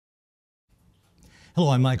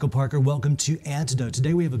Hello, I'm Michael Parker. Welcome to Antidote.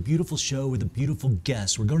 Today we have a beautiful show with a beautiful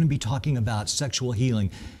guest. We're going to be talking about sexual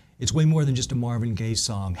healing. It's way more than just a Marvin Gaye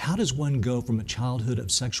song. How does one go from a childhood of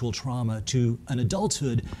sexual trauma to an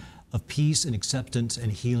adulthood of peace and acceptance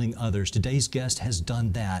and healing others? Today's guest has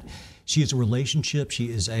done that. She is a relationship,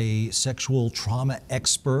 she is a sexual trauma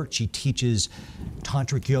expert. She teaches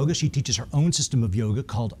tantric yoga. She teaches her own system of yoga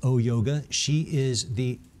called O Yoga. She is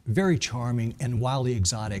the very charming and wildly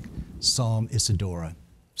exotic Psalm Isadora.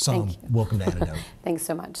 Psalm, welcome to Antidote. Thanks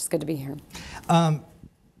so much. It's good to be here.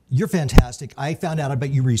 You're fantastic. I found out about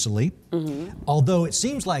you recently, although it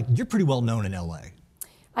seems like you're pretty well known in LA.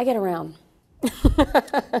 I get around.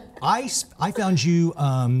 I found you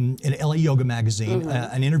in LA Yoga magazine,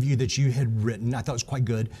 an interview that you had written. I thought it was quite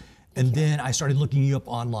good. And then I started looking you up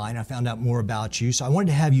online. I found out more about you. So I wanted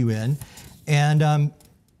to have you in. And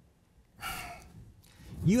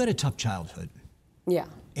you had a tough childhood. Yeah.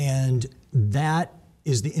 And that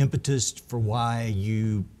is the impetus for why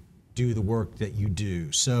you do the work that you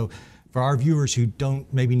do. So for our viewers who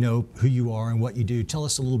don't maybe know who you are and what you do, tell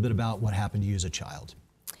us a little bit about what happened to you as a child.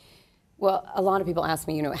 Well, a lot of people ask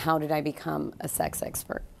me, how did I become a sex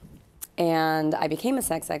expert? And I became a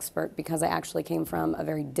sex expert because I actually came from a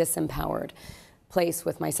very disempowered place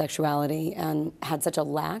with my sexuality and had such a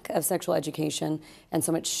lack of sexual education and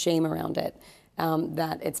so much shame around it.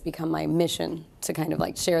 That it's become my mission to kind of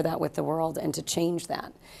like share that with the world and to change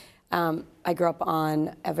that. I grew up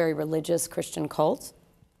on a very religious Christian cult,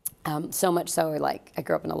 so much so like I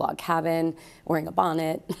grew up in a log cabin wearing a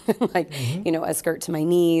bonnet, like a skirt to my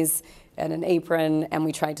knees and an apron, and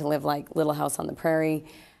we tried to live like Little House on the Prairie.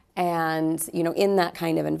 And in that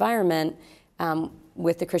kind of environment,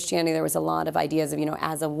 with the Christianity, there was a lot of ideas of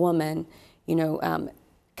as a woman,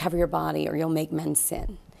 cover your body or you'll make men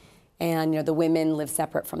sin. And the women live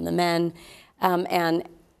separate from the men, and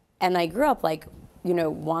I grew up like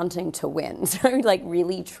wanting to win. So I like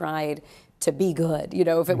really tried to be good.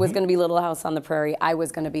 If it was going to be Little House on the Prairie, I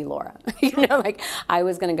was going to be Laura. Like I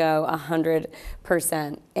was going to go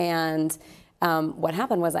 100%. And what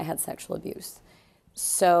happened was I had sexual abuse.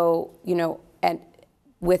 So and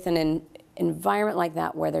with an environment like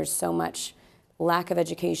that where there's so much lack of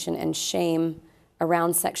education and shame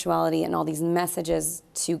around sexuality and all these messages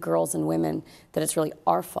to girls and women that it's really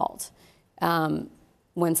our fault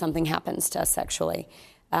when something happens to us sexually.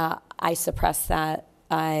 I suppressed that.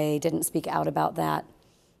 I didn't speak out about that.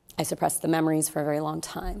 I suppressed the memories for a very long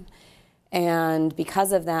time. And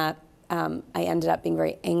because of that, I ended up being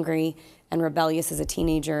very angry and rebellious as a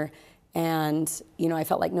teenager. And I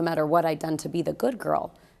felt like no matter what I'd done to be the good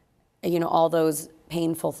girl, all those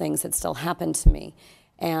painful things had still happened to me.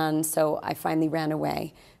 And so I finally ran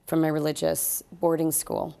away from my religious boarding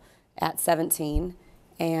school at 17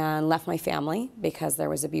 and left my family because there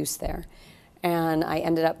was abuse there. And I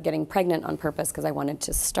ended up getting pregnant on purpose because I wanted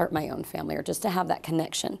to start my own family or just to have that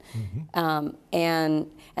connection. And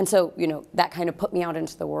so, that kind of put me out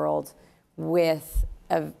into the world with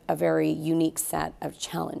a very unique set of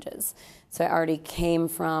challenges. So I already came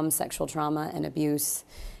from sexual trauma and abuse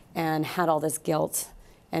and had all this guilt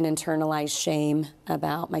and internalized shame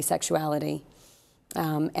about my sexuality.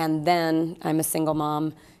 And then I'm a single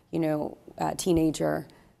mom, teenager,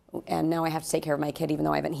 and now I have to take care of my kid even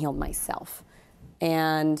though I haven't healed myself.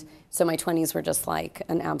 And so my 20s were just like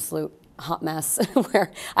an absolute hot mess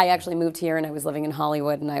where I actually moved here and I was living in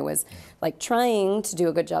Hollywood and I was like trying to do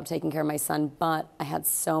a good job taking care of my son, but I had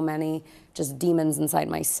so many just demons inside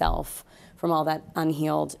myself from all that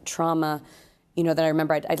unhealed trauma, that I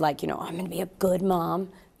remember I'd like, I'm going to be a good mom,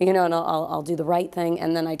 and I'll do the right thing.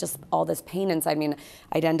 And then all this pain inside me,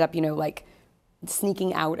 I'd end up, like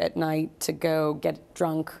sneaking out at night to go get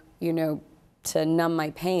drunk, to numb my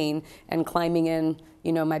pain and climbing in,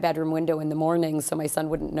 my bedroom window in the morning so my son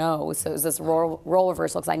wouldn't know. So it was this role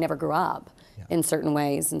reversal because I never grew up in certain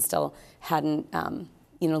ways and still hadn't,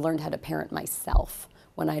 learned how to parent myself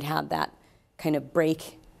when I'd had that kind of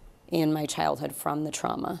break in my childhood from the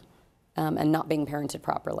trauma. And not being parented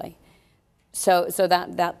properly. So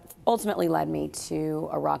that ultimately led me to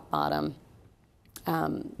a rock bottom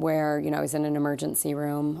where, I was in an emergency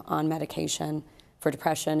room on medication for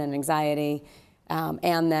depression and anxiety,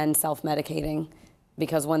 and then self-medicating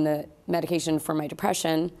because when the medication for my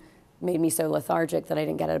depression made me so lethargic that I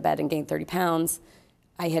didn't get out of bed and gained 30 pounds,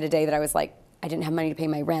 I hit a day that I was like, I didn't have money to pay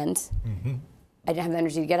my rent. I didn't have the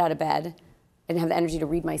energy to get out of bed. I didn't have the energy to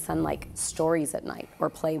read my son like stories at night or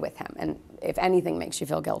play with him. And if anything makes you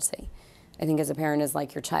feel guilty, I think as a parent is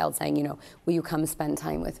like your child saying, will you come spend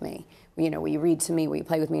time with me? Will you read to me? Will you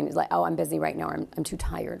play with me? And it's like, oh, I'm busy right now. Or I'm too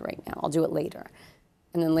tired right now. I'll do it later.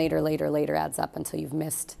 And then later adds up until you've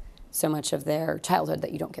missed so much of their childhood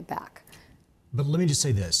that you don't get back. But let me just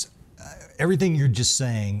say this. Everything you're just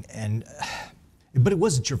saying, but it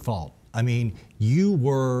wasn't your fault. I mean, you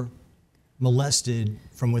were molested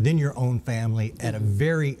from within your own family at a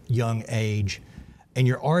very young age, and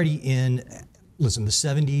you're already in, listen, the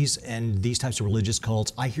 70s and these types of religious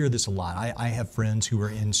cults. I hear this a lot. I have friends who are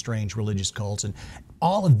in strange religious cults, and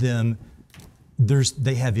all of them,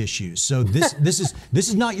 they have issues. So this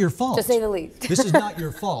is not your fault. To say the least. This is not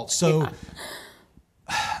your fault. So,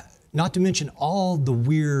 not to mention all the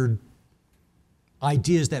weird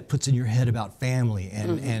ideas that puts in your head about family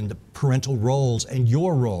and the parental roles and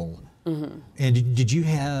your role. And did you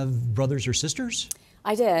have brothers or sisters?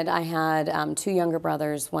 I did. I had 2 younger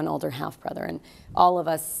brothers, 1 older half brother, and all of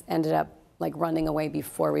us ended up like running away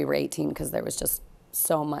before we were 18 because there was just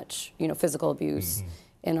so much, physical abuse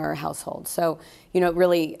in our household. So,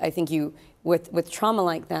 really, I think with trauma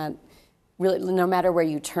like that, really, no matter where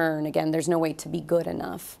you turn, again, there's no way to be good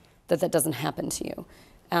enough that doesn't happen to you.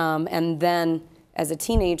 And then as a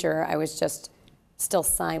teenager, I was just still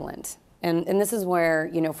silent. And this is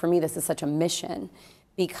where, for me, this is such a mission,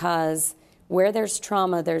 because where there's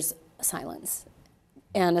trauma, there's silence.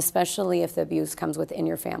 And especially if the abuse comes within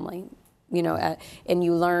your family, and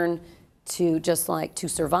you learn to to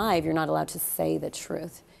survive, you're not allowed to say the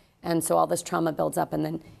truth. And so all this trauma builds up. And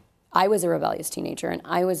then I was a rebellious teenager, and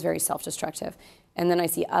I was very self-destructive. And then I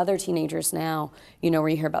see other teenagers now, where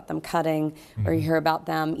you hear about them cutting, or you hear about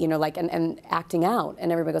them, and acting out.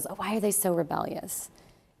 And everybody goes, oh, why are they so rebellious?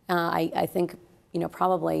 I think,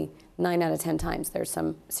 probably 9 out of 10 times there's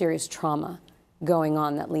some serious trauma going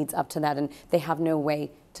on that leads up to that, and they have no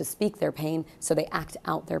way to speak their pain, so they act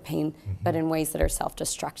out their pain, but in ways that are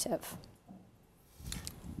self-destructive.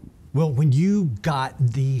 Well, when you got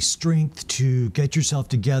the strength to get yourself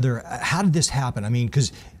together, how did this happen? I mean,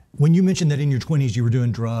 because when you mentioned that in your 20s you were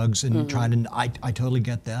doing drugs and trying to, I totally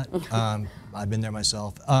get that. I've been there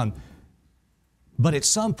myself. But at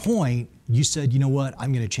some point, you said, you know what,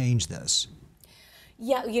 I'm going to change this.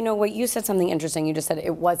 Yeah, what, you said something interesting. You just said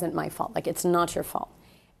it wasn't my fault. Like, it's not your fault.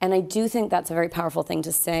 And I do think that's a very powerful thing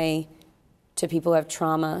to say to people who have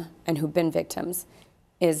trauma and who've been victims,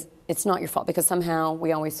 is it's not your fault, because somehow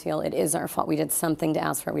we always feel it is our fault. We did something to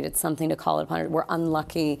ask for it. We did something to call it upon it. We're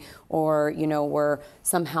unlucky, or, we're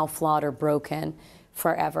somehow flawed or broken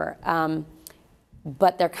forever.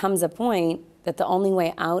 But there comes a point that the only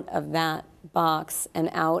way out of that box and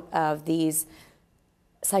out of these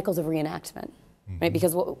cycles of reenactment, right?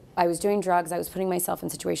 Because I was doing drugs, I was putting myself in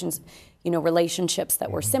situations, relationships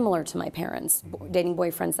that were similar to my parents, dating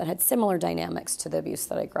boyfriends that had similar dynamics to the abuse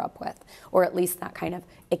that I grew up with, or at least that kind of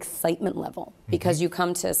excitement level, because you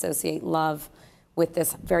come to associate love with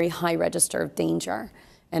this very high register of danger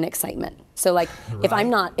and excitement. So like, right.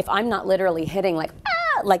 if I'm not literally hitting like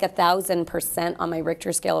 1,000% on my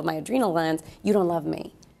Richter scale of my adrenal glands, you don't love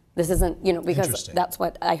me. This isn't, because that's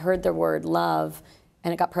what I heard, the word love,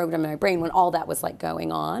 and it got programmed in my brain when all that was like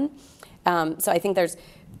going on. So I think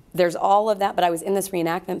there's all of that, but I was in this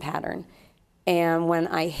reenactment pattern. And when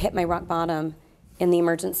I hit my rock bottom in the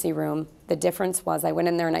emergency room, the difference was I went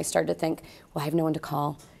in there and I started to think, well, I have no one to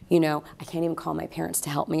call. I can't even call my parents to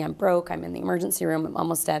help me. I'm broke, I'm in the emergency room, I'm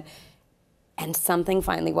almost dead. And something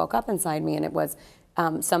finally woke up inside me, and it was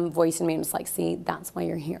some voice in me, and it's like, see, that's why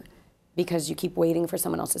you're here. Because you keep waiting for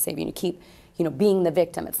someone else to save you, and you keep, being the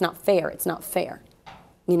victim. It's not fair, it's not fair.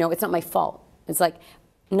 It's not my fault. It's like,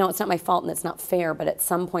 no, it's not my fault and it's not fair, but at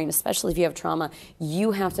some point, especially if you have trauma,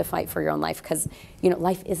 you have to fight for your own life, because,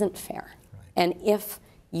 life isn't fair. Right. And if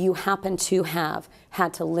you happen to have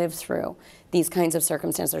had to live through these kinds of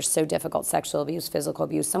circumstances that are so difficult, sexual abuse, physical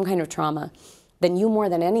abuse, some kind of trauma, then you more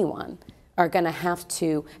than anyone are going to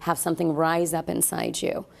have something rise up inside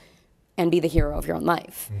you and be the hero of your own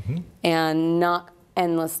life. And not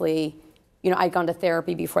endlessly, I'd gone to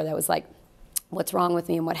therapy before that was like, what's wrong with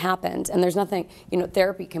me and what happened? And there's nothing,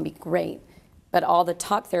 therapy can be great, but all the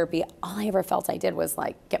talk therapy, all I ever felt I did was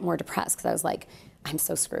like get more depressed, because I was like, I'm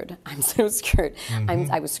so screwed. I'm so screwed.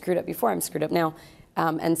 I was screwed up before, I'm screwed up now.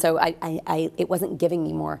 And so it wasn't giving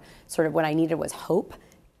me more. Sort of what I needed was hope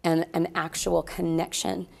and an actual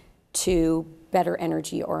connection to better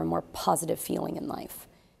energy or a more positive feeling in life.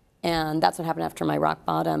 And that's what happened after my rock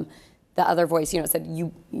bottom. The other voice,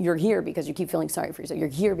 said, you're here because you keep feeling sorry for yourself. You're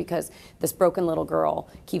here because this broken little girl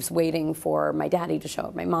keeps waiting for my daddy to show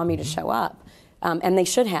up, my mommy to show up. And they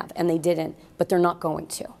should have, and they didn't, but they're not going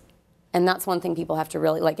to. And that's one thing people have to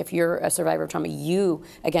really, like, if you're a survivor of trauma, you,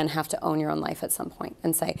 again, have to own your own life at some point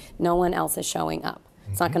and say, no one else is showing up.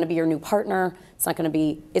 It's not going to be your new partner. It's not going to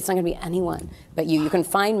be anyone but you. You can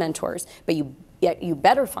find mentors, but you yet you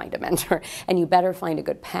better find a mentor and you better find a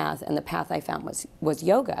good path. And the path I found was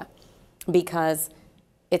yoga, because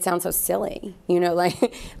it sounds so silly, you know,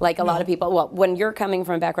 like a lot of people. Well, when you're coming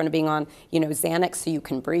from a background of being on, you know, Xanax so you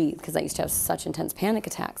can breathe, because I used to have such intense panic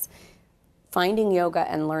attacks, finding yoga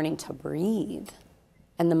and learning to breathe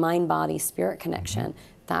and the mind-body-spirit connection,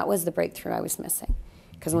 that was the breakthrough I was missing.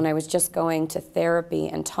 Because when I was just going to therapy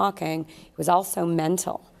and talking, it was also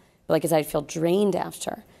mental, like, as I'd feel drained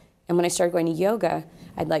after. And when I started going to yoga,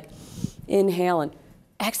 I'd like inhale and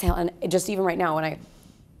exhale, and just even right now when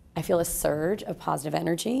I feel a surge of positive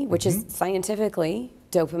energy, which is scientifically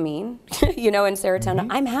dopamine, you know, and serotonin.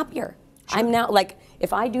 I'm happier. Sure. I'm now, like,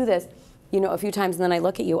 if I do this, you know, a few times and then I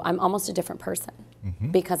look at you, I'm almost a different person,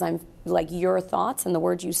 because I'm, like, your thoughts and the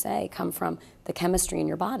words you say come from the chemistry in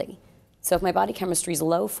your body. So if my body chemistry is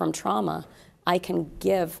low from trauma, I can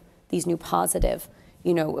give these new positive,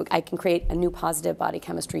 you know, I can create a new positive body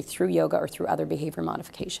chemistry through yoga or through other behavior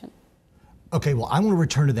modification. Okay, well, I want to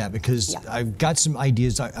return to that because I've got some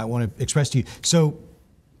ideas I want to express to you. So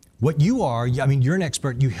what you are, I mean, you're an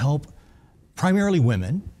expert. You help primarily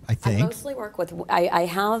women, I think. I mostly work with, I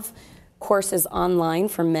have courses online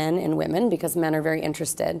for men and women because men are very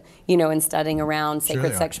interested, you know, in studying around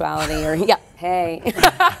sacred sexuality or,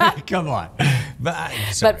 Come on.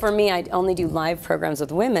 But for me, I only do live programs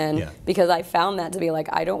with women because I found that to be like,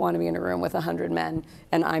 I don't want to be in a room with 100 men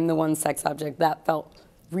and I'm the one sex object. That felt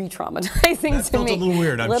re-traumatizing to me. That felt a little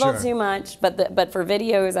weird, I'm sure. A little too much, but for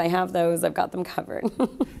videos, I have those. I've got them covered.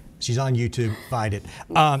 She's on YouTube. Find it.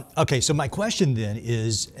 Okay, so my question then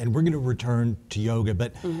is, and we're going to return to yoga,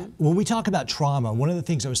 but when we talk about trauma, one of the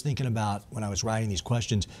things I was thinking about when I was writing these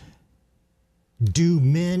questions, do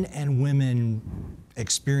men and women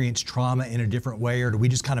experience trauma in a different way, or do we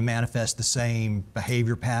just kind of manifest the same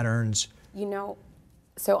behavior patterns? You know,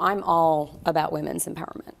 so I'm all about women's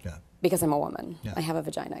empowerment. Because I'm a woman. I have a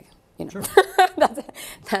vagina, you know. Sure.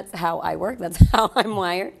 that's how I work, that's how I'm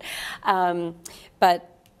wired.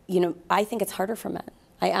 But, you know, I think it's harder for men.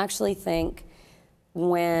 I actually think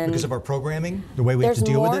when... Because of our programming, the way we have to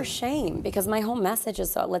deal with it? There's more shame, because my whole message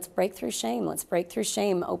is, so let's break through shame,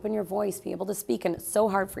 open your voice, be able to speak, and it's so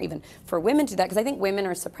hard for women to do that, because I think women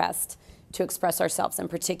are suppressed to express ourselves in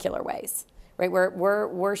particular ways. Right,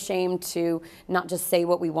 we're shamed to not just say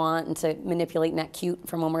what we want and to manipulate and act cute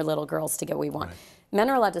from when we're little girls to get what we want. Right. Men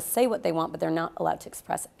are allowed to say what they want, but they're not allowed to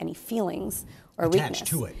express any feelings or weakness. Attached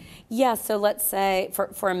to it. Yeah, so let's say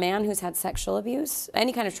for a man who's had sexual abuse,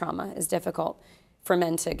 any kind of trauma is difficult for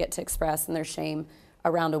men to get to express, and their shame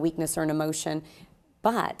around a weakness or an emotion.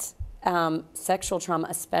 But sexual trauma,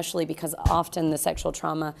 especially because often the sexual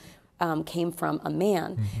trauma came from a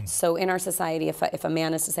man. So in our society, if a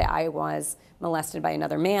man is to say, I was molested by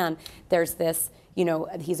another man, there's this, you know,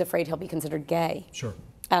 he's afraid he'll be considered gay. Sure.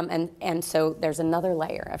 And so there's another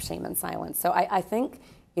layer of shame and silence. So I think,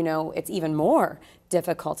 you know, it's even more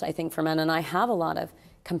difficult, I think, for men, and I have a lot of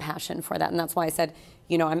compassion for that. And that's why I said,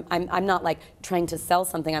 you know, I'm not like trying to sell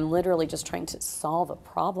something, I'm literally just trying to solve a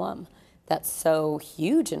problem that's so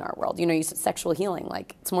huge in our world. You know, you said sexual healing,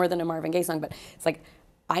 like it's more than a Marvin Gaye song, but it's like,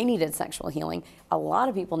 I needed sexual healing. A lot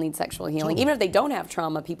of people need sexual healing. Even if they don't have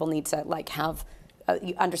trauma, people need to like have,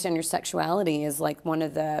 you understand your sexuality is like one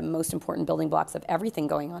of the most important building blocks of everything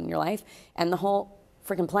going on in your life. And the whole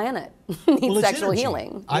freaking planet needs sexual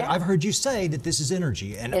healing. I've heard you say that this is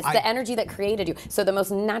energy. And it's the energy that created you. So the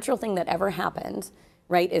most natural thing that ever happened,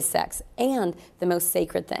 right, is sex. And the most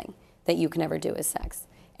sacred thing that you can ever do is sex.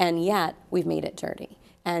 And yet, we've made it dirty.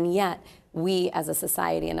 And yet, we as a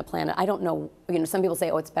society and a planet, I don't know, you know, some people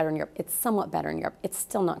say, oh, it's better in Europe. It's somewhat better in Europe. It's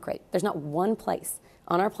still not great. There's not one place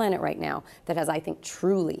on our planet right now that has, I think,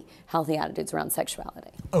 truly healthy attitudes around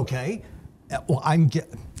sexuality. Okay. Well,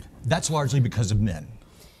 that's largely because of men.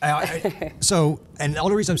 So, and the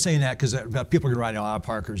only reason I'm saying that, because people are going to write, oh,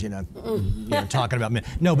 Parker's, you know, talking about men.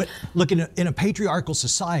 No, but look, in a patriarchal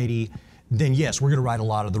society, then yes, we're going to write a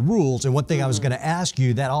lot of the rules. And one thing I was going to ask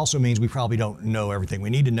you, that also means we probably don't know everything we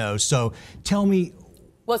need to know. So tell me.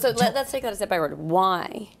 Well, so let's take that a step backward.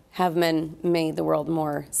 Why have men made the world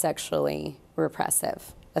more sexually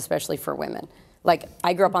repressive, especially for women? Like,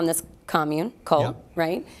 I grew up on this commune cult,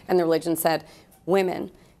 right? And the religion said,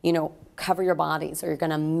 women, you know, cover your bodies or you're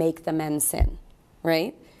going to make the men sin,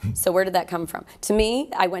 right? So where did that come from? To me,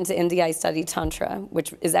 I went to India, I studied Tantra,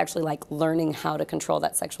 which is actually like learning how to control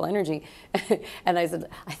that sexual energy. And I said,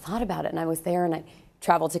 I thought about it, and I was there, and I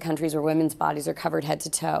traveled to countries where women's bodies are covered head to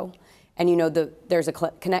toe. And you know, there's a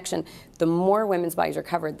connection. The more women's bodies are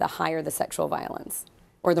covered, the higher the sexual violence.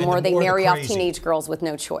 Or the more they marry off teenage girls with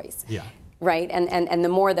no choice. Yeah. Right? And the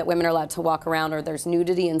more that women are allowed to walk around, or there's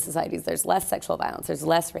nudity in societies, there's less sexual violence, there's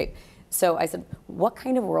less rape. So I said, what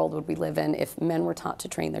kind of world would we live in if men were taught to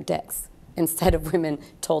train their dicks instead of women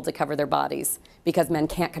told to cover their bodies because men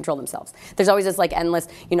can't control themselves? There's always this like endless,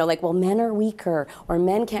 like, well, men are weaker or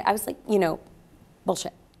men can't. I was like,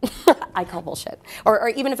 bullshit. I call bullshit. Or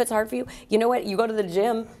even if it's hard for you, you know what? You go to the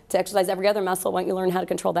gym to exercise every other muscle. Why don't you learn how to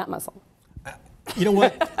control that muscle? You know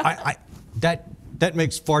what? That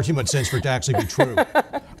makes far too much sense for it to actually be true.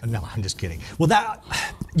 No, I'm just kidding. Well, I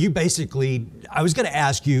was going to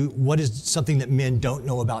ask you, what is something that men don't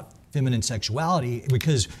know about feminine sexuality?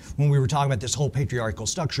 Because when we were talking about this whole patriarchal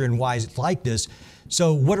structure and why is it like this,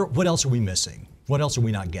 so what else are we missing? What else are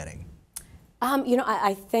we not getting?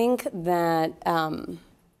 I think that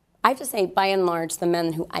I have to say, by and large, the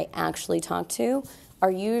men who I actually talk to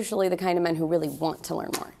are usually the kind of men who really want to learn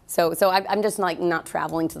more. So I'm just like not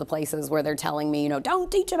traveling to the places where they're telling me,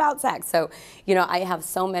 don't teach about sex. So, I have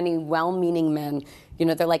so many well-meaning men,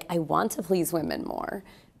 they're like, I want to please women more.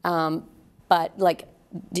 But like,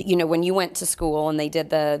 when you went to school and they did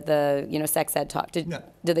the sex ed talk, did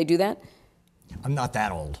they do that? I'm not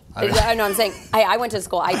that old. I know. I'm saying I went to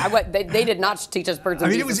school. They did not teach us birds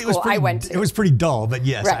and bees in school. It was pretty dull, but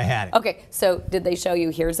yes, right. I had it. Okay, so did they show you?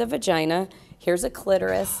 Here's a vagina. Here's a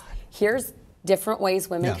clitoris. Here's different ways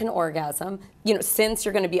women can orgasm. Since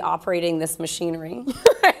you're going to be operating this machinery,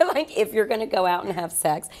 like if you're going to go out and have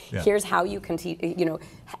sex, here's how you can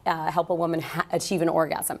help a woman achieve an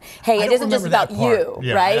orgasm. Hey, it isn't just about you,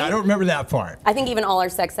 right? I don't remember that part. I think even all our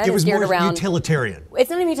sex ed is It geared was around more utilitarian.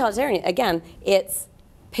 It's not even utilitarian. Again, it's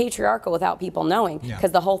patriarchal without people knowing,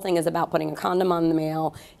 because the whole thing is about putting a condom on the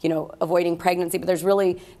male, avoiding pregnancy, but there's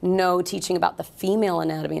really no teaching about the female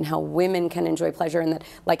anatomy and how women can enjoy pleasure, and that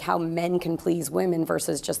like how men can please women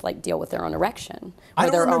versus just like deal with their own erection. I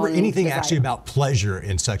don't remember anything actually about pleasure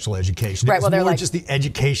in sexual education. It was more just the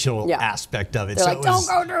educational aspect of it. They're like, don't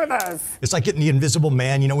go do this. It's like getting the invisible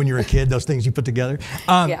man, when you're a kid, those things you put together.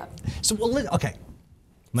 So,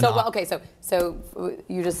 okay. So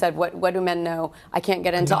you just said, what do men know? I can't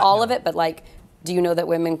get into all of it, but like, do you know that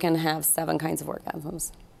women can have 7 kinds of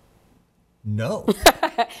orgasms? No.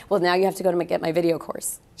 Well, now you have to go to get my video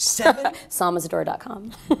course. 7?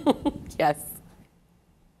 Isadora.com. Yes.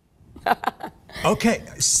 Okay,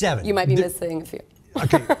 7. You might be missing a few.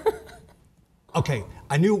 Okay. Okay,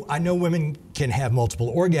 I know women can have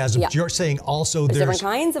multiple orgasms. Yeah. You're saying also there's different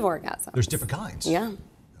kinds of orgasms. There's different kinds. Yeah.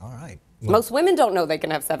 All right. Well, most women don't know they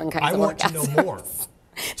can have 7 kinds of orgasms. I want to know more.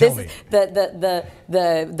 Tell me.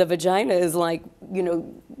 The vagina is like, we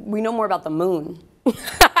know more about the moon.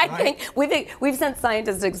 I think we've sent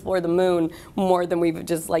scientists to explore the moon more than we've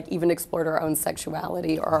just like even explored our own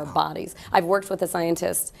sexuality or our bodies. I've worked with a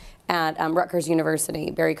scientist at Rutgers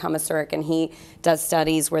University, Barry Komisarek, and he does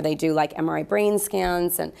studies where they do like MRI brain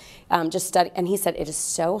scans and just study. And he said it is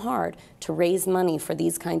so hard to raise money for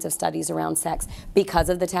these kinds of studies around sex because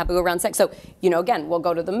of the taboo around sex. So, again, we'll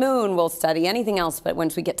go to the moon, we'll study anything else, but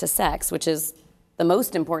once we get to sex, which is the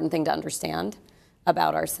most important thing to understand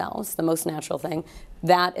about ourselves, the most natural thing,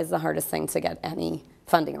 that is the hardest thing to get any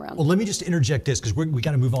funding around. Well, let me just interject this because we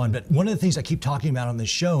got to move on. But one of the things I keep talking about on this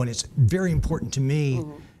show, and it's very important to me,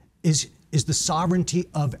 is the sovereignty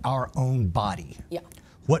of our own body. Yeah.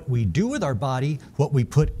 What we do with our body, what we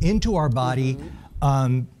put into our body.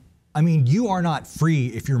 You are not free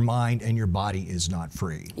if your mind and your body is not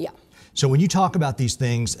free. Yeah. So when you talk about these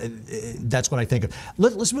things, that's what I think of.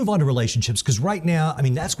 Let's move on to relationships, because right now,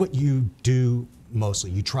 that's what you do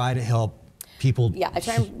mostly. You try to help people. Yeah, I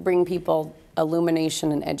try and bring people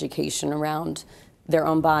illumination and education around their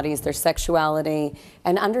own bodies, their sexuality,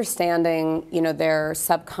 and understanding, their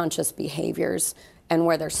subconscious behaviors and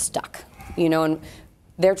where they're stuck, and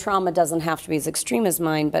their trauma doesn't have to be as extreme as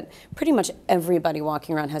mine, but pretty much everybody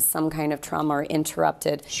walking around has some kind of trauma or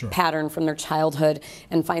interrupted pattern from their childhood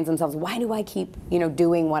and finds themselves, why do I keep,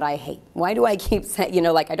 doing what I hate? Why do I keep saying,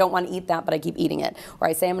 like I don't want to eat that, but I keep eating it? Or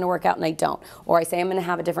I say I'm going to work out and I don't. Or I say I'm going to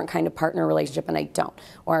have a different kind of partner relationship and I don't.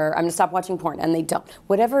 Or I'm going to stop watching porn and they don't.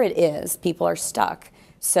 Whatever it is, people are stuck.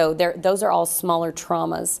 So those are all smaller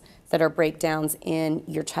traumas that are breakdowns in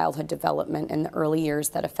your childhood development in the early years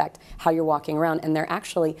that affect how you're walking around. And they're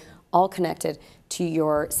actually all connected to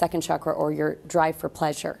your second chakra or your drive for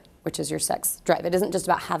pleasure, which is your sex drive. It isn't just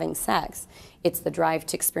about having sex. It's the drive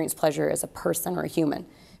to experience pleasure as a person or a human.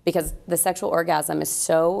 Because the sexual orgasm is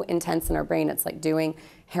so intense in our brain, it's like doing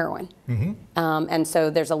heroin. And so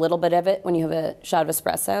there's a little bit of it when you have a shot of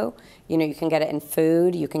espresso. You can get it in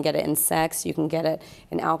food, you can get it in sex, you can get it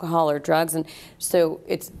in alcohol or drugs. And so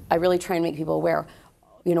I really try and make people aware,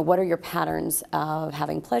 what are your patterns of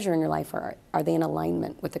having pleasure in your life? Or are they in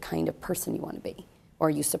alignment with the kind of person you want to be? Or are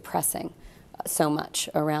you suppressing so much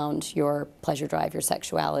around your pleasure drive, your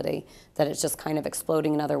sexuality, that it's just kind of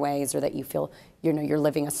exploding in other ways, or that you feel you're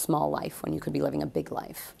living a small life when you could be living a big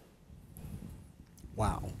life.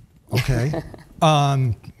 Wow. Okay.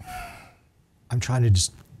 I'm trying to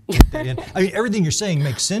just get that in. I mean, everything you're saying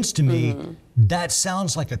makes sense to me. That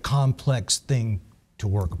sounds like a complex thing to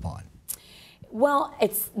work upon. Well,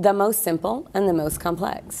 it's the most simple and the most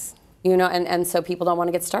complex. And so people don't want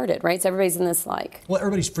to get started, right? So everybody's in this like... Well,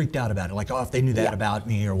 everybody's freaked out about it. Like, oh, if they knew that about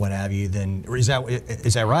me or what have you, then... Or is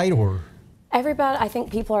that right, or...? Everybody, I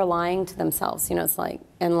think people are lying to themselves, it's like,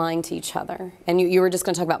 and lying to each other. And you were just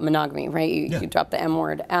going to talk about monogamy, right? You dropped the M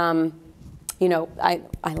word. I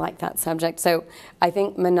like that subject. So I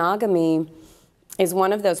think monogamy is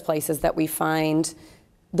one of those places that we find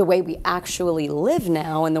the way we actually live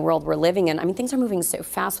now in the world we're living in. I mean, things are moving so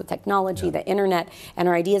fast with technology, the internet, and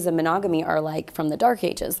our ideas of monogamy are like from the dark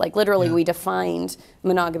ages. Like literally we defined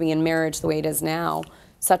monogamy and marriage the way it is now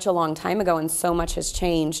such a long time ago, and so much has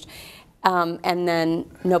changed. And then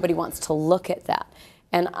nobody wants to look at that.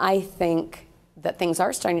 And I think that things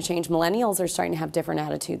are starting to change. Millennials are starting to have different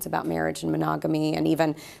attitudes about marriage and monogamy, and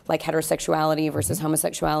even like heterosexuality versus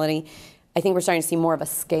homosexuality. I think we're starting to see more of a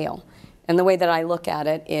scale. And the way that I look at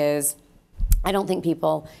it is, I don't think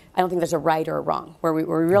there's a right or a wrong, where we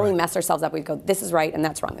really mess ourselves up. We go, this is right and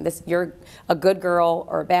that's wrong. You're a good girl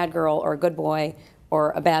or a bad girl or a good boy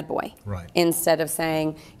or a bad boy. Right. Instead of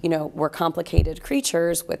saying, we're complicated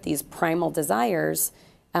creatures with these primal desires,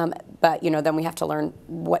 but then we have to learn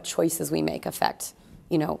what choices we make affect,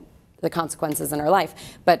 the consequences in our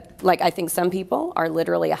life. But like, I think some people are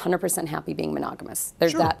literally 100% happy being monogamous.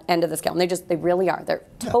 There's that end of the scale, and they really are. They're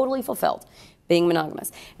totally fulfilled being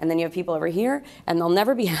monogamous. And then you have people over here, and they'll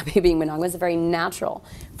never be happy being monogamous. It's very natural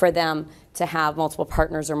for them to have multiple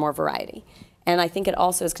partners or more variety. And I think it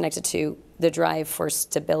also is connected to the drive for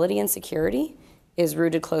stability and security is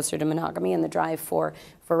rooted closer to monogamy, and the drive for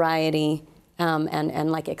variety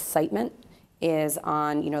and like excitement is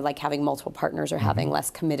on, like having multiple partners or having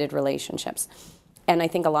less committed relationships. And I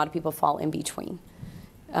think a lot of people fall in between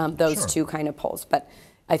those two kind of poles. But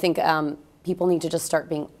I think people need to just start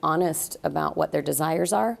being honest about what their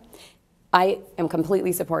desires are. I am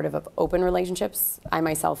completely supportive of open relationships. I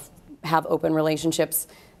myself have open relationships,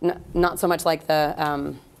 not so much like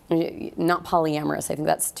the, not polyamorous. I think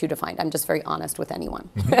that's too defined. I'm just very honest with anyone.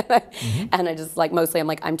 And I just mostly I'm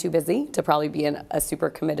like, I'm too busy to probably be in a super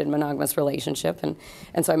committed monogamous relationship. And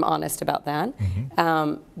so I'm honest about that.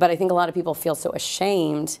 But I think a lot of people feel so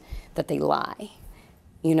ashamed that they lie,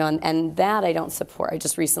 and that I don't support. I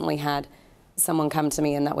just recently had someone come to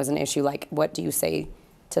me, and that was an issue. Like, what do you say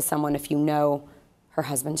to someone if you know her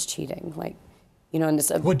husband's cheating? Like, and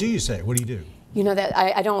just, what do you say? What do you do? That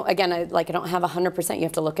I don't have 100%, you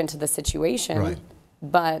have to look into the situation. Right.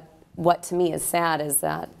 But what to me is sad is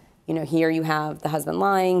that, here you have the husband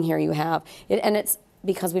lying, here you have it, and it's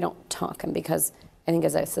because we don't talk, and because I think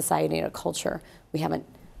as a society and a culture, we haven't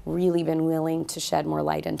really been willing to shed more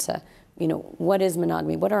light into, what is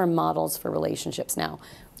monogamy? What are our models for relationships now?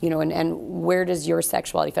 And where does your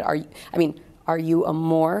sexuality fit? Are you a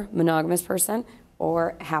more monogamous person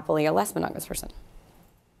or happily a less monogamous person?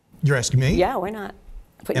 You're asking me? Yeah, why not?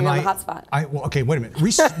 Putting you on the hot spot. Well, okay, wait a minute.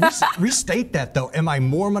 Restate that, though. Am I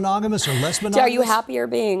more monogamous or less monogamous? Are you happier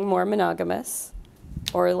being more monogamous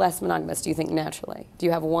or less monogamous, do you think, naturally? Do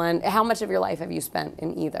you have one? How much of your life have you spent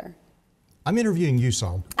in either? I'm interviewing you,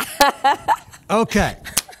 Saul. Okay.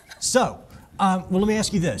 So, well, let me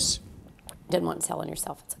ask you this. Didn't want to tell on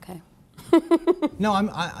yourself. It's okay. No, I'm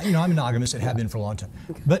monogamous and have been for a long time.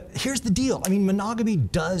 Okay. But here's the deal. Monogamy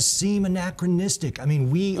does seem anachronistic.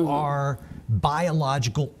 We are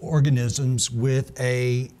biological organisms with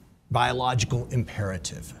a biological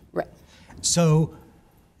imperative. Right. So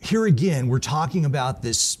here again, we're talking about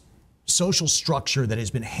this social structure that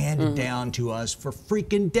has been handed down to us for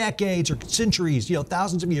freaking decades or centuries,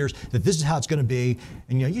 thousands of years, that this is how it's going to be,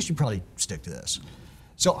 and you should probably stick to this.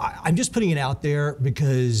 So I'm just putting it out there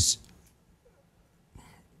because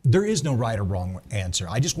there is no right or wrong answer.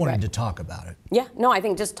 I just wanted to talk about it. Yeah, no, I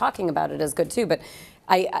think just talking about it is good too. But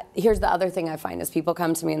here's the other thing I find is people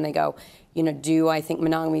come to me and they go, do I think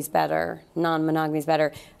monogamy's better, non-monogamy's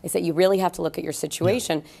better? I say you really have to look at your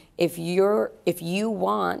situation. Yeah. If you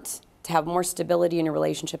want to have more stability in your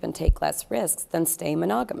relationship and take less risks, then stay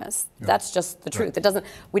monogamous. Yeah. That's just the truth.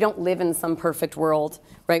 We don't live in some perfect world,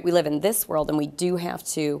 right? We live in this world, and we do have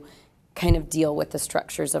to kind of deal with the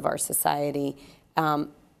structures of our society.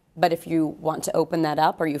 But if you want to open that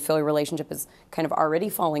up, or you feel your relationship is kind of already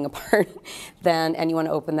falling apart, and you want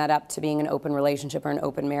to open that up to being an open relationship or an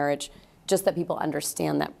open marriage, just that people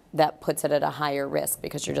understand that that puts it at a higher risk,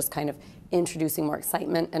 because you're just kind of introducing more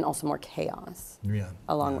excitement and also more chaos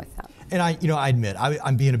along with that. And I admit,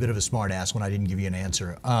 I'm being a bit of a smart ass when I didn't give you an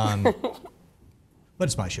answer. But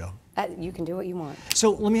it's my show. You can do what you want.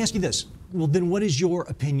 So let me ask you this. Well, then what is your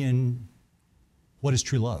opinion? What is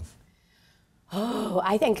true love? Oh,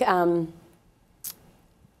 I think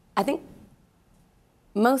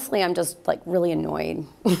mostly I'm just like really annoyed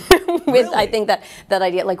with, Really? I think that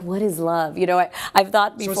idea, like, what is love? You know, I've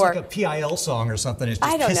thought before. So it's like a PIL song or something. It just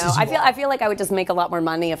I don't know. pisses you I feel like I would just make a lot more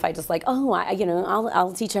money if I just like,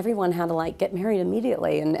 I'll teach everyone how to like get married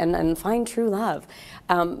immediately and find true love.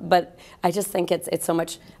 But I just think it's so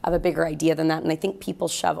much of a bigger idea than that, and I think people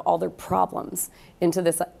shove all their problems into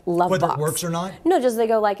this love box. Whether it works or not? No, just they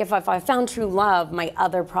go like, if I found true love, my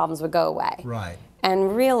other problems would go away. Right.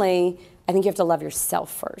 And really, I think you have to love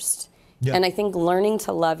yourself first. Yeah. And I think learning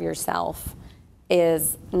to love yourself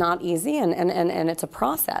is not easy, and it's a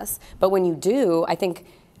process. But when you do, I think,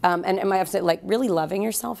 and I have to say, like, really loving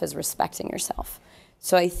yourself is respecting yourself.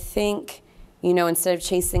 So I think, instead of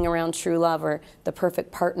chasing around true love or the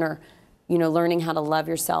perfect partner, learning how to love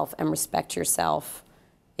yourself and respect yourself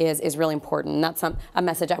is really important. And that's a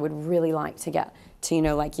message I would really like to get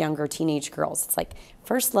to, like younger teenage girls. It's like,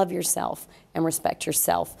 first love yourself and respect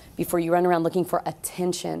yourself before you run around looking for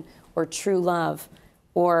attention or true love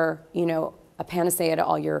or, a panacea to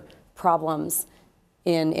all your problems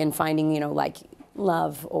in finding, like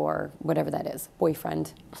love or whatever that is,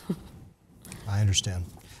 boyfriend. I understand.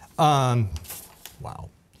 Wow.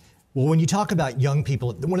 Well, when you talk about young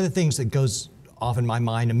people, one of the things that goes off in my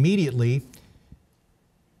mind immediately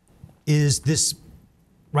is this,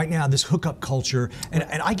 right now, this hookup culture. And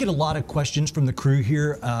I get a lot of questions from the crew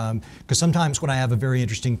here, because sometimes when I have a very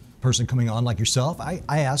interesting person coming on like yourself, I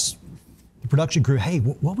ask the production crew, hey,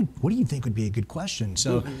 what do you think would be a good question?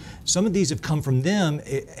 So some of these have come from them,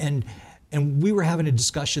 and we were having a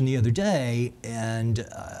discussion the other day, and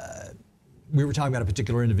we were talking about a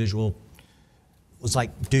particular individual. It was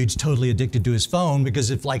like, dude's totally addicted to his phone, because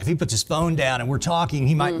if he puts his phone down and we're talking,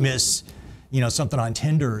 he might miss, something on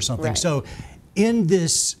Tinder or something. Right. So in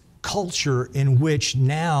this culture in which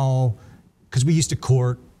now, because we used to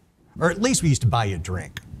court, or at least we used to buy you a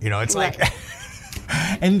drink, it's Right. like,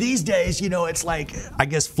 and these days, it's like, I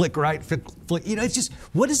guess flick right, flick, it's just,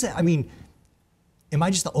 what is that? I mean, am I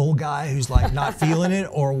just the old guy who's like not feeling it,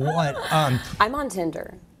 or what? I'm on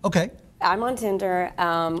Tinder. Okay. I'm on Tinder.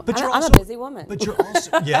 But I'm a busy woman. But you're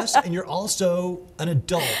also, yes, and you're also an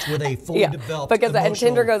adult with a fully developed because emotional... and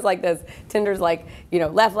Tinder goes like this. Tinder's like,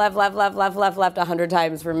 left 100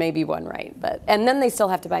 times for maybe one right. And then they still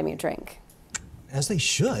have to buy me a drink. As they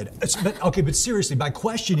should. But seriously, my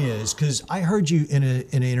question is, because I heard you in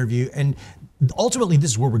an interview, and ultimately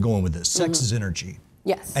this is where we're going with this. Sex is energy.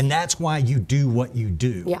 Yes. And that's why you do what you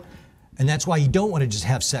do. Yeah. And that's why you don't want to just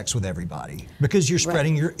have sex with everybody, because you're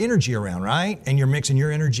spreading your energy around, right? And you're mixing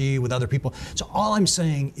your energy with other people. So all I'm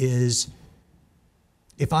saying is,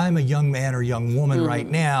 if I'm a young man or young woman right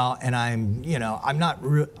now, and I'm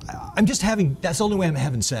just having, that's the only way I'm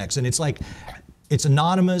having sex. And it's like, it's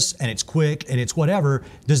anonymous and it's quick and it's whatever.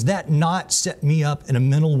 Does that not set me up in a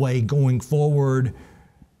mental way going forward?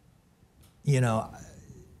 I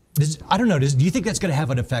don't know. Do you think that's going to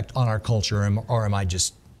have an effect on our culture, or am I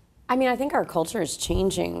just... I mean, I think our culture is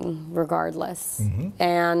changing regardless.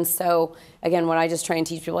 And so, again, what I just try and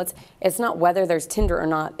teach people, it's not whether there's Tinder or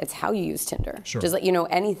not, it's how you use Tinder. Sure. Just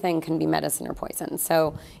anything can be medicine or poison.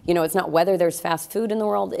 So, it's not whether there's fast food in the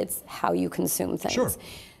world, it's how you consume things. Sure.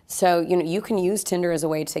 So, you can use Tinder as a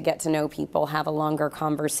way to get to know people, have a longer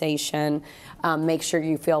conversation, make sure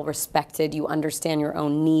you feel respected, you understand your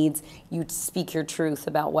own needs, you speak your truth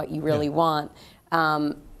about what you really want.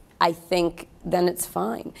 I think then it's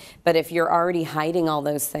fine. But if you're already hiding all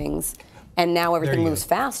those things, and now everything moves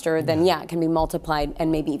faster, then it can be multiplied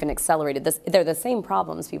and maybe even accelerated. They're the same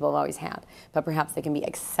problems people have always had, but perhaps they can be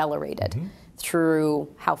accelerated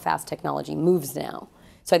through how fast technology moves now.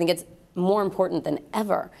 So I think it's more important than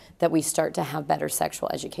ever that we start to have better sexual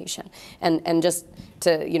education. And just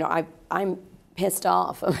to, I'm pissed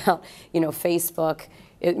off about, Facebook.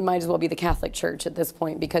 It might as well be the Catholic Church at this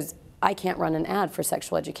point, because I can't run an ad for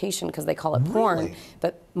sexual education because they call it porn. Really?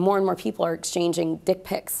 But more and more people are exchanging dick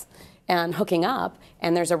pics and hooking up,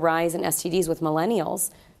 and there's a rise in STDs with millennials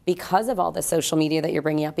because of all the social media that you're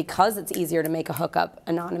bringing up, because it's easier to make a hookup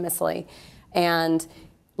anonymously, and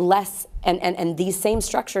less, and these same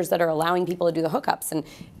structures that are allowing people to do the hookups and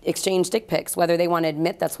exchange dick pics, whether they want to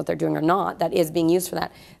admit that's what they're doing or not, that is being used for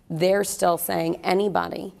that, they're still saying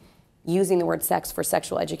anybody using the word sex for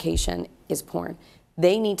sexual education is porn.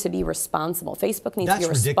 They need to be responsible. Facebook needs to be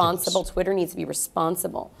responsible. Twitter needs to be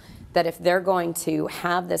responsible. That if they're going to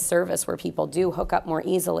have this service where people do hook up more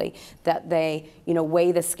easily, that they,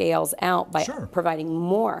 weigh the scales out by providing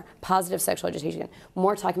more positive sexual education,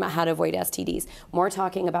 more talking about how to avoid STDs, more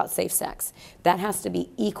talking about safe sex. That has to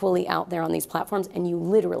be equally out there on these platforms, and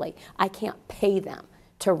I can't pay them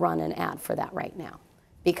to run an ad for that right now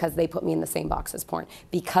because they put me in the same box as porn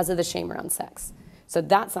because of the shame around sex. So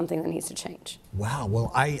that's something that needs to change. Wow,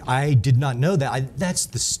 well, I did not know that. That's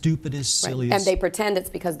the stupidest, silliest. And they pretend it's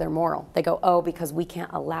because they're moral. They go, oh, because we can't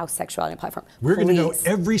allow sexuality on the platform. We're going to know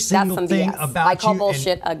every single thing about you. I call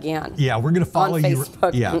bullshit again. Yeah, we're going to follow you. On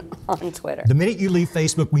Facebook and on Twitter. The minute you leave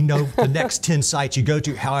Facebook, we know the next 10 sites you go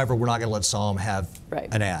to. However, we're not going to let Psalm have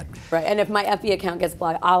an ad. Right, and if my FB account gets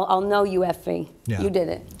blocked, I'll know you FB. Yeah. You did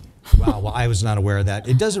it. Wow, well, I was not aware of that.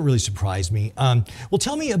 It doesn't really surprise me. Well,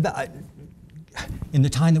 tell me about... in the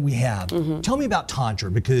time that we have, tell me about Tantra,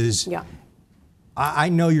 because I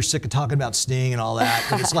know you're sick of talking about Sting and all that,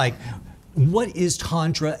 but it's like, what is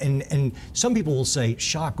Tantra? And some people will say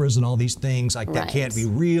chakras and all these things, like that can't be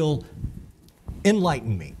real.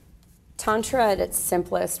 Enlighten me. Tantra, at its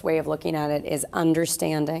simplest way of looking at it, is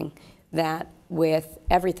understanding that with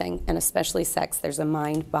everything, and especially sex, there's a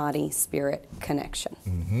mind, body, spirit connection.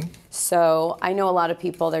 So I know a lot of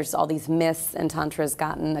people, there's all these myths, and Tantra's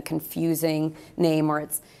gotten a confusing name, or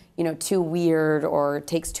it's too weird, or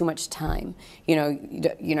takes too much time. You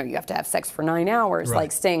have to have sex for 9 hours,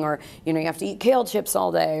 like Sting, or you have to eat kale chips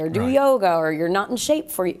all day, or do yoga, or you're not in shape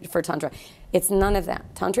for Tantra. It's none of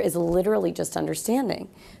that. Tantra is literally just understanding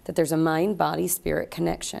that there's a mind, body, spirit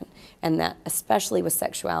connection, and that especially with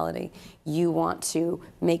sexuality, you want to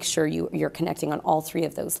make sure you're connecting on all 3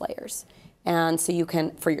 of those layers. And so you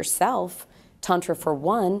can, for yourself, Tantra for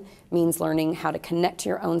one means learning how to connect to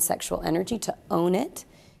your own sexual energy, to own it,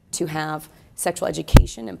 to have sexual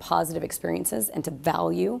education and positive experiences, and to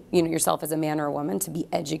value yourself as a man or a woman, to be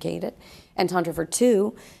educated. And Tantra for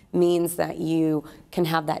two means that you can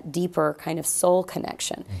have that deeper kind of soul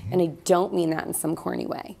connection. And I don't mean that in some corny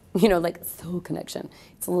way, like soul connection.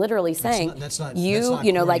 It's literally saying that's not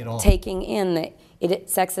like taking in that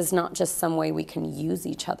sex is not just some way we can use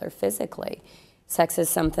each other physically. Sex is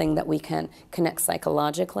something that we can connect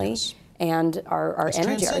psychologically and our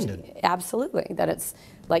energy. Absolutely, that it's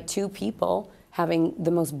like 2 people having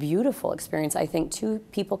the most beautiful experience I think 2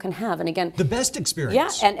 people can have. And again, the best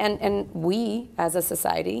experience. Yeah, and we as a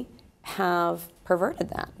society have perverted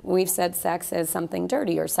that. We've said sex is something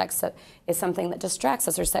dirty, or sex is something that distracts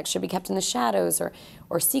us, or sex should be kept in the shadows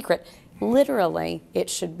or secret. Literally, it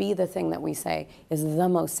should be the thing that we say is the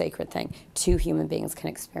most sacred thing 2 human beings can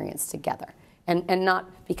experience together. And not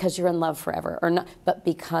because you're in love forever, or not, but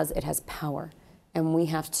because it has power. And we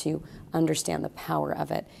have to understand the power of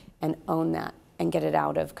it and own that and get it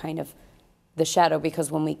out of kind of the shadow, because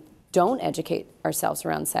when we don't educate ourselves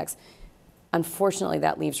around sex, unfortunately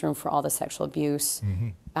that leaves room for all the sexual abuse,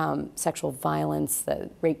 sexual violence, the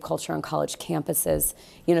rape culture on college campuses,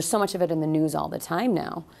 so much of it in the news all the time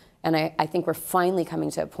now. And I think we're finally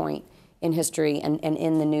coming to a point in history and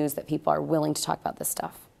in the news that people are willing to talk about this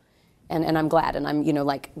stuff. And I'm glad, and I'm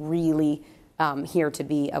really here to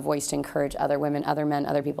be a voice to encourage other women, other men,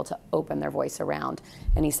 other people to open their voice around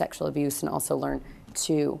any sexual abuse, and also learn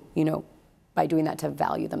to, by doing that, to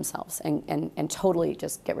value themselves and totally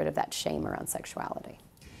just get rid of that shame around sexuality.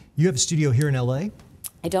 You have a studio here in LA?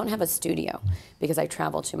 I don't have a studio because I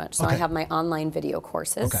travel too much. So I have my online video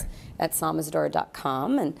courses at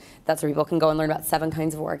Isadora.com, and that's where people can go and learn about 7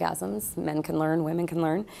 kinds of orgasms. Men can learn, women can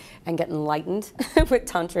learn, and get enlightened with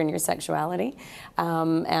Tantra and your sexuality.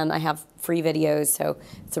 And I have free videos, so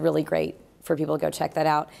it's a really great for people to go check that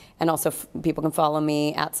out. And also people can follow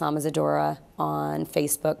me at Isadora on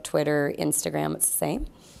Facebook, Twitter, Instagram. It's the same.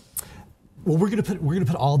 Well, we're gonna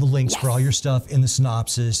put all the links for all your stuff in the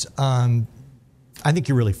synopsis. I think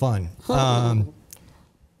you're really fun.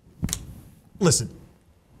 Listen,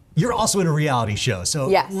 you're also in a reality show, so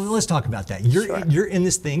let's talk about that. You're in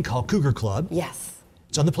this thing called Cougar Club. Yes.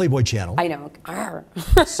 It's on the Playboy channel. I know.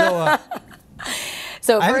 So,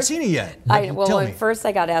 so I haven't seen it yet. When first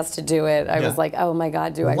I got asked to do it, I was like, oh my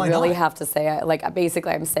God, do I really have to say it?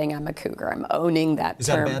 Basically I'm saying I'm a cougar. I'm owning that term. Is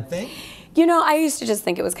that a bad thing? I used to just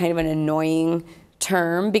think it was kind of an annoying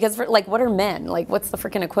term, because what are men? What's the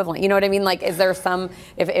freaking equivalent? You know what I mean? Is there some,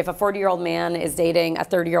 if a 40-year-old man is dating a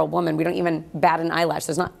 30-year-old woman, we don't even bat an eyelash.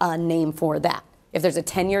 There's not a name for that. If there's a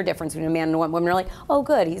 10-year difference between a man and a woman, women are like, oh,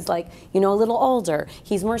 good, he's like, a little older.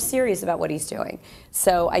 He's more serious about what he's doing.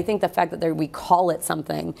 So I think the fact that we call it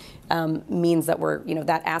something means that we're,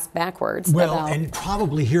 that asked backwards. Well, about and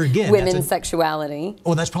probably here again, women's sexuality.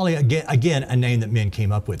 Oh, that's probably again a name that men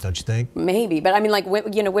came up with, don't you think? Maybe, but I mean, like,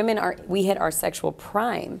 women we hit our sexual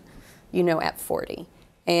prime, at 40,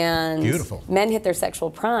 and beautiful. Men hit their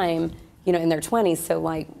sexual prime, in their 20s. So,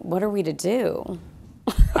 like, what are we to do?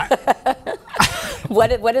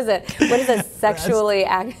 What is a sexually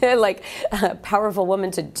powerful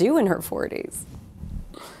woman to do in her 40s?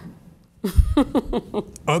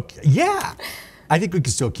 Okay, yeah, I think we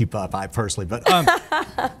can still keep up. I personally, but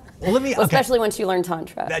well, let me. Well, especially once you learn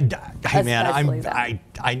Tantra. Hey man,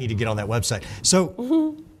 I need to get on that website.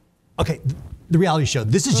 So, okay, the reality show.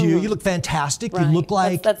 This is you. You look fantastic. Right. You look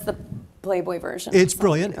like that's the Playboy version. It's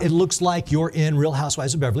brilliant. It looks like you're in Real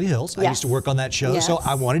Housewives of Beverly Hills. I used to work on that show, so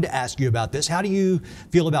I wanted to ask you about this. How do you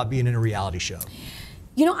feel about being in a reality show?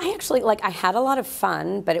 I actually, I had a lot of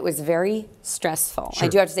fun, but it was very stressful. Sure. I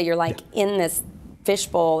do have to say, you're in this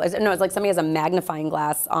fishbowl. No, it's like somebody has a magnifying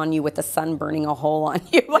glass on you with the sun burning a hole on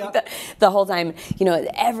you the whole time.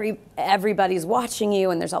 Everybody's watching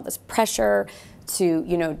you, and there's all this pressure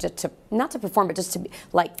to, not to perform, but just to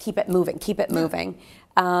keep it moving,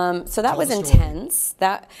 so that was intense.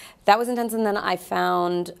 That was intense, and then I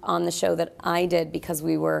found on the show that I did, because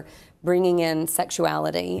we were bringing in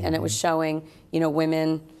sexuality, and it was showing,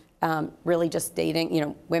 women really just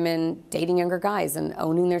dating, women dating younger guys and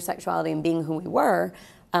owning their sexuality and being who we were.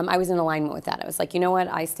 I was in alignment with that. I was like, you know what?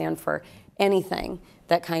 I stand for anything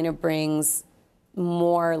that kind of brings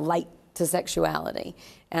more light to sexuality,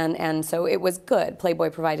 and so it was good. Playboy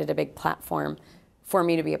provided a big platform for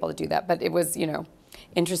me to be able to do that, but it was,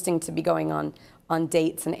 interesting to be going on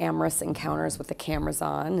dates and amorous encounters with the cameras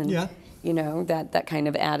on, and that kind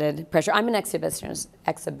of added pressure. I'm an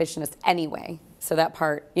exhibitionist anyway, so that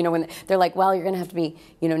part, when they're like, well, you're gonna have to be,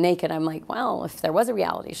 naked. I'm like, well, if there was a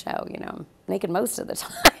reality show, I'm naked most of the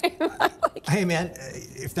time. Hey man,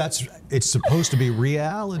 if it's supposed to be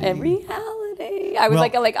reality. Reality. I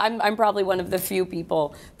was I'm probably one of the few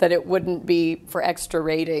people that it wouldn't be for extra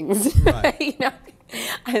ratings. Right.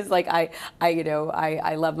 I was like,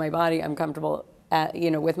 I love my body. I'm comfortable,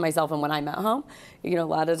 with myself, and when I'm at home, a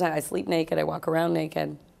lot of the time I sleep naked, I walk around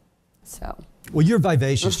naked, so. Well, you're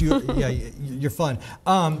vivacious. You're fun.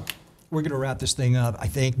 We're gonna wrap this thing up, I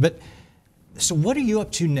think. But so, what are you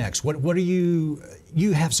up to next? What are you?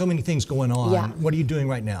 You have so many things going on. Yeah. What are you doing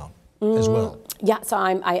right now, as well? Yeah. So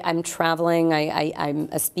I'm traveling. I'm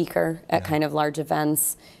a speaker at kind of large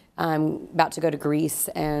events. I'm about to go to Greece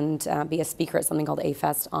and be a speaker at something called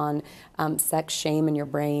A-Fest on sex, shame, and your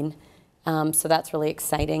brain. So that's really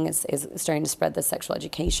exciting, is starting to spread the sexual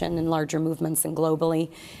education in larger movements and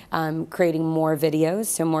globally. Creating more videos,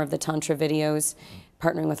 so more of the Tantra videos,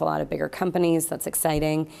 partnering with a lot of bigger companies. That's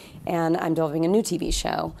exciting. And I'm developing a new TV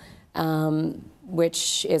show,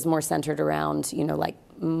 which is more centered around,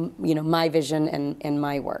 my vision and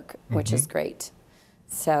my work, which is great.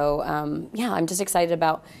 So I'm just excited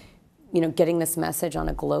about, getting this message on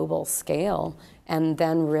a global scale, and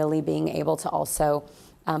then really being able to also,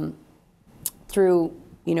 through,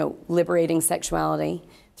 liberating sexuality,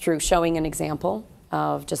 through showing an example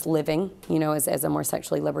of just living, as a more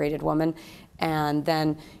sexually liberated woman, and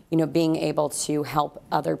then, being able to help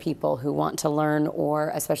other people who want to learn,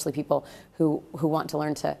 or especially people who want to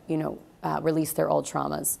learn to, release their old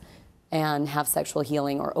traumas and have sexual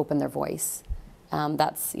healing or open their voice.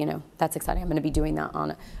 That's exciting. I'm going to be doing that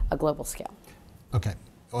on a global scale. Okay.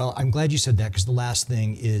 Well, I'm glad you said that, because the last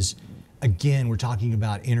thing is, again, we're talking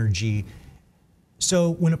about energy.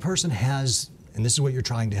 So when a person has, and this is what you're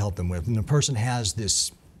trying to help them with, when a person has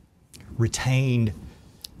this retained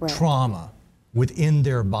trauma within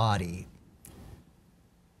their body,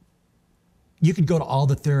 you could go to all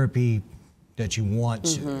the therapy that you want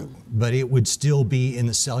to, but it would still be in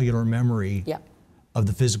the cellular memory of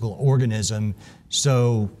the physical organism.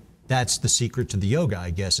 So that's the secret to the yoga,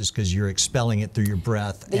 I guess, is because you're expelling it through your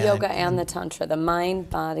breath. The yoga and the Tantra, the mind,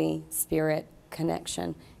 body, spirit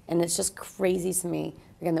connection. And it's just crazy to me,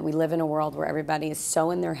 again, that we live in a world where everybody is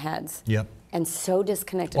so in their heads and so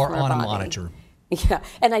disconnected from our body. Or on a monitor. Yeah,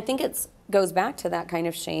 and I think it goes back to that kind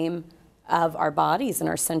of shame of our bodies and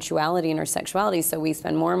our sensuality and our sexuality. So we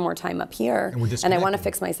spend more and more time up here, and I want to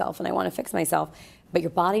fix myself, and I want to fix myself, but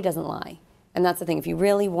your body doesn't lie. And that's the thing. If you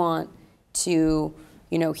really want to,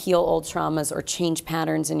 heal old traumas or change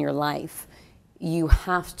patterns in your life, you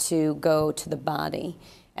have to go to the body.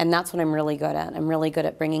 And that's what I'm really good at. I'm really good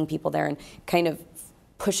at bringing people there and kind of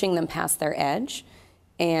pushing them past their edge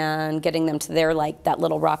and getting them to their, like, that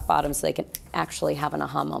little rock bottom so they can actually have an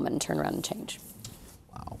aha moment and turn around and change.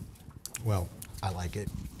 Wow. Well, I like it.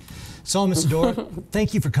 So, Miss Isadora,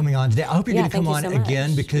 thank you for coming on today. I hope you're going to come on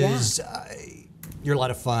again because you're a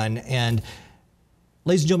lot of fun. And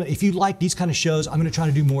ladies and gentlemen, if you like these kind of shows, I'm going to try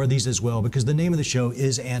to do more of these as well, because the name of the show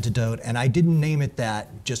is Antidote, and I didn't name it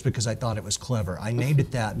that just because I thought it was clever. I named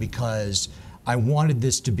it that because I wanted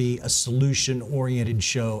this to be a solution-oriented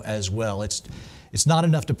show as well. It's not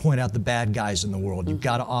enough to point out the bad guys in the world. You've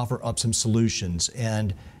got to offer up some solutions,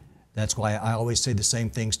 and that's why I always say the same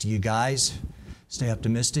things to you guys. Stay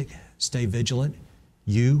optimistic, stay vigilant.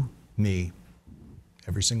 You, me,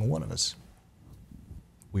 every single one of us.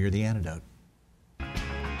 We are the antidote.